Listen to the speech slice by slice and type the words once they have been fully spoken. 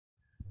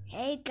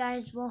Hey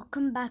guys,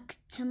 welcome back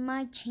to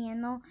my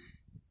channel.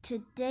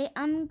 Today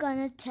I'm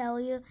gonna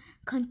tell you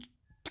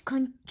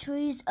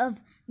countries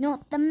of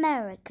North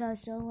America.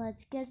 So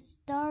let's get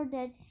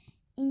started.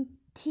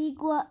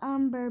 Antigua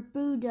and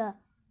Barbuda,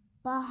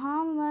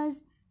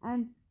 Bahamas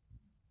and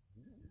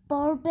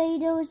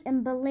Barbados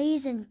and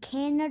Belize and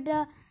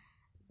Canada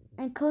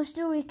and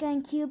Costa Rica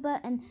and Cuba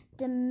and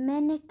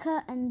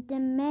Dominica and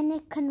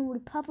Dominican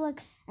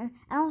Republic and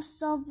El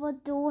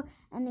Salvador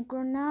and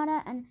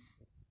Grenada and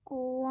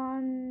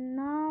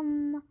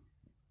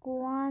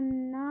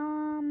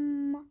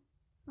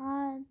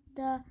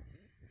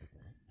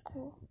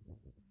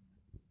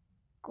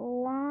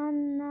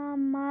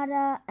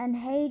Guanamada and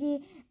Haiti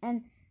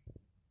and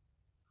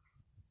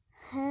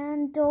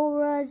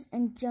Honduras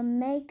and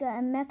Jamaica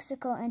and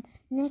Mexico and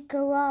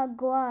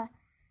Nicaragua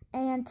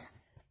and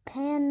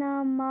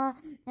Panama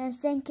and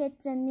St.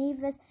 Kitts and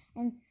Nevis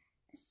and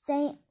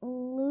St.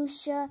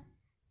 Lucia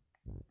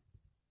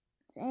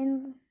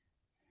and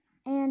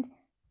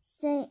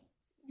St.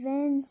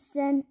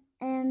 Vincent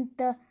and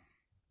the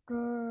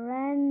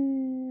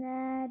Grenadines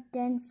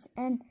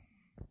and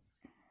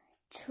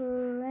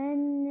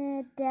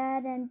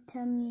Trinidad and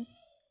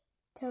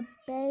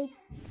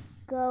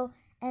Tobago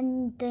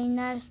and the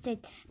United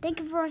States. Thank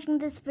you for watching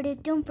this video.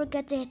 Don't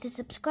forget to hit the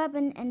subscribe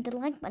button and the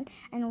like button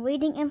and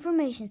reading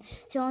information.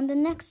 See you on the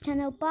next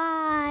channel.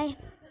 Bye.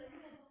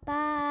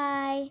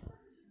 Bye.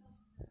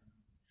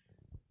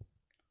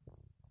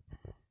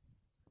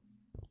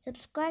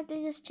 Subscribe to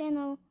this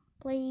channel,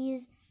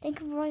 please.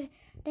 Thank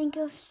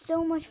you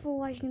so much for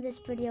watching this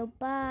video.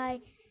 Bye.